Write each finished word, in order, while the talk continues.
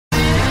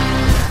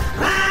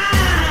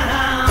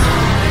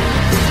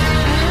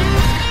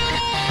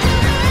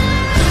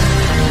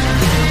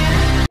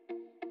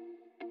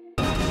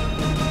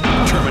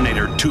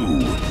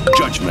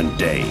Judgment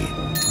Day.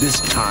 This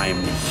time,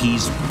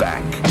 he's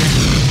back.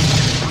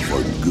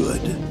 For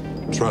good.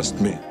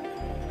 Trust me.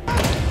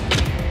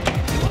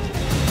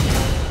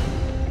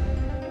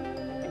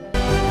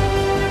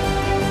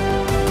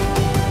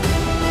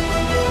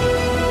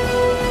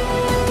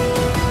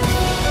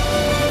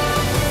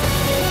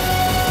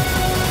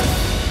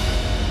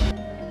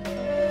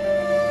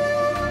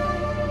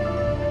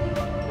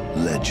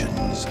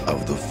 Legends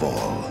of the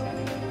Fall.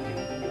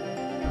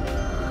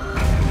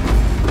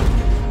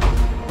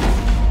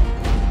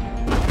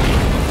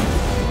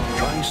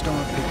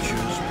 TriStar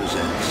Pictures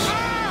presents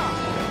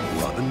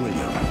Robin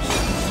Williams.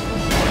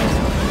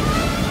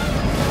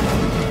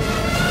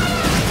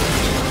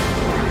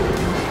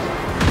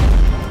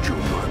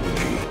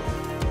 Jumanji.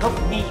 Help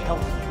me,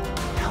 help you.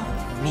 Help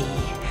me,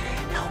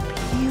 help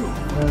you.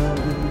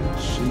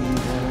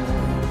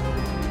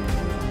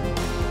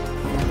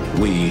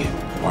 We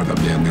are the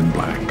men in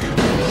black.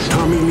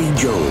 Tommy Lee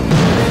Jones.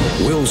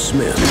 Will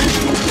Smith.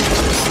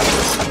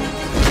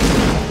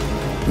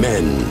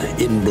 Men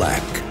in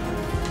Black.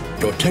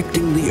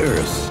 Protecting the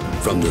Earth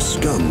from the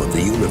scum of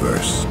the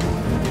universe.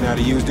 You know how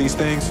to use these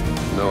things?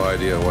 No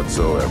idea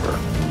whatsoever.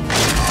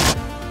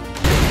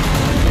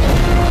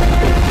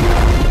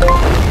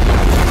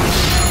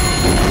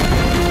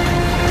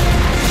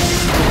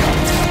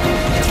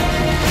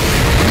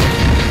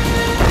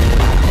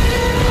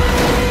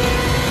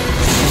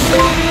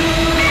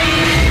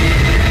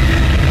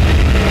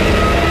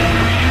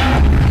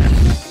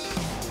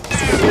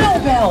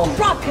 Snowbell,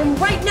 drop him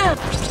right now.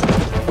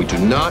 We do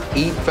not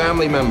eat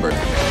family members.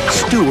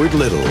 Stuart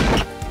Little.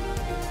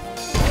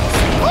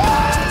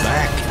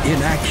 Back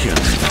in action.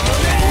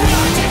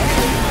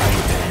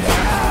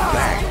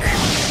 Back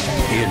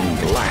in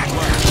Black.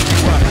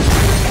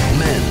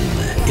 Men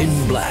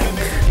in Black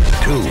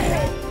 2.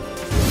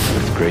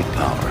 With great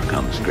power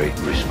comes great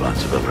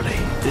responsibility.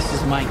 This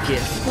is my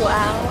gift.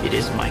 Wow. It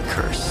is my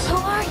curse. Who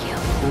are you?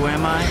 Who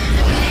am I?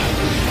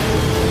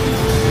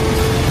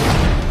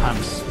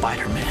 I'm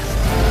Spider-Man.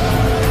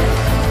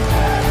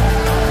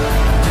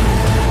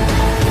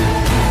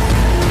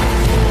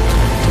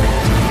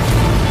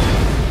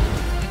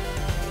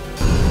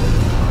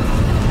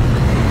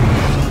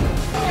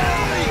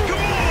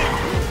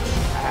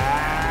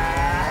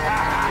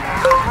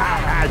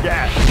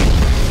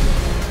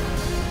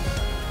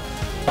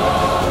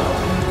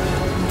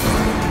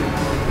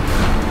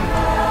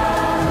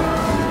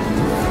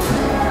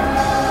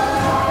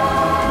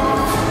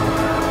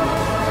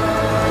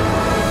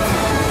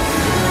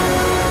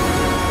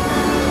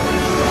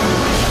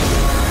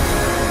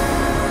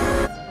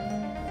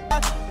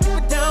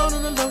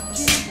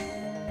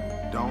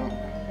 Don't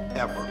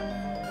ever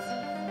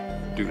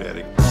do that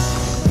again.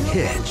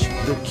 Hitch,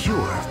 the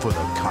cure for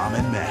the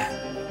common man.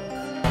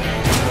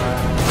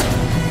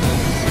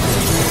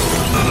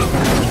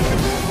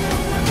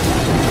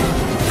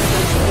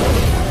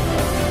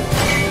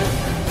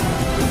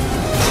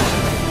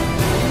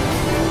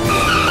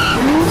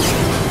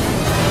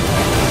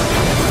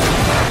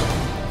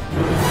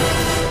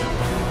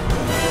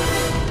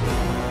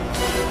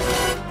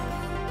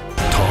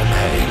 Tom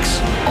Hanks,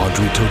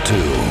 Audrey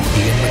Tautou,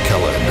 Ian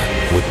McKellen,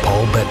 with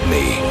Paul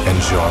Bettany and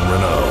Jean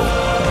Reno.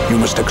 You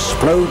must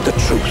explode the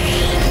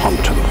truth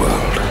onto the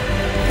world.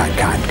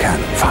 Mankind can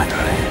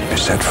finally be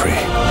set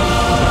free.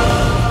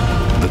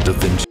 The Da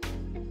Vinci